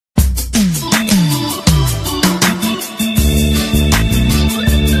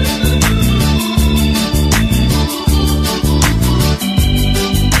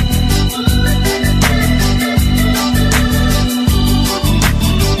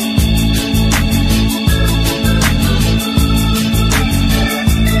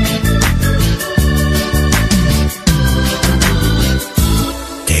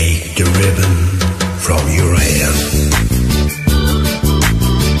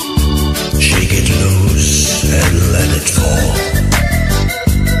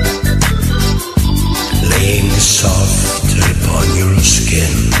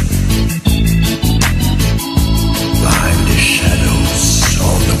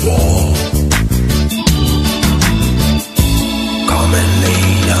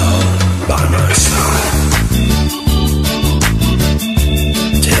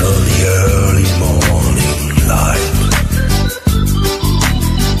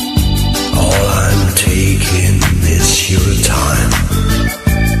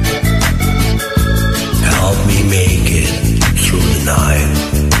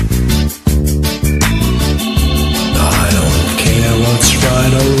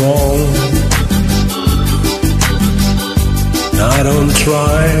I don't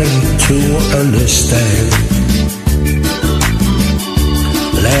try to understand.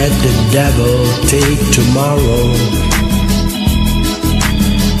 Let the devil take tomorrow,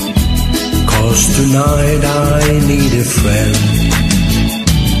 'cause tonight I need a friend.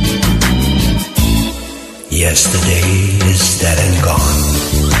 Yesterday is dead and gone,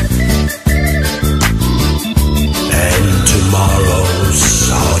 and tomorrow's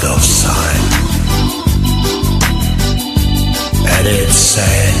out of sight. And it's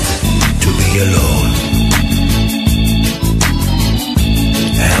sad to be alone.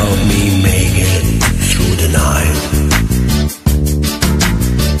 Help me make it through the night.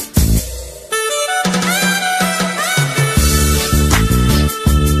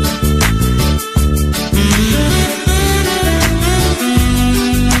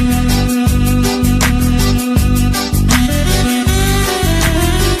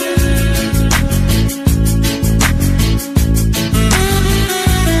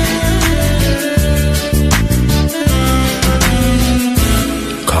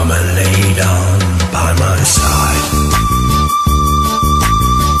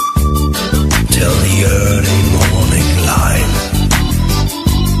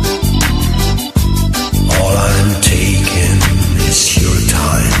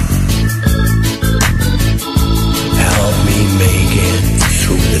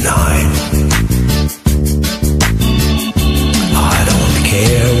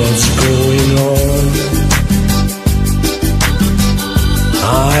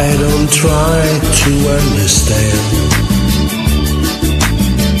 Try to understand.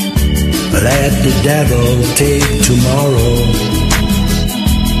 Let the devil take tomorrow,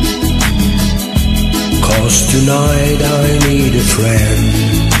 'cause tonight I need a friend.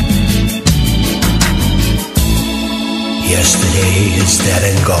 Yesterday is dead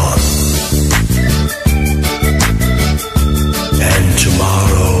and gone, and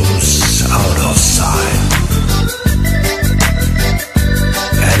tomorrow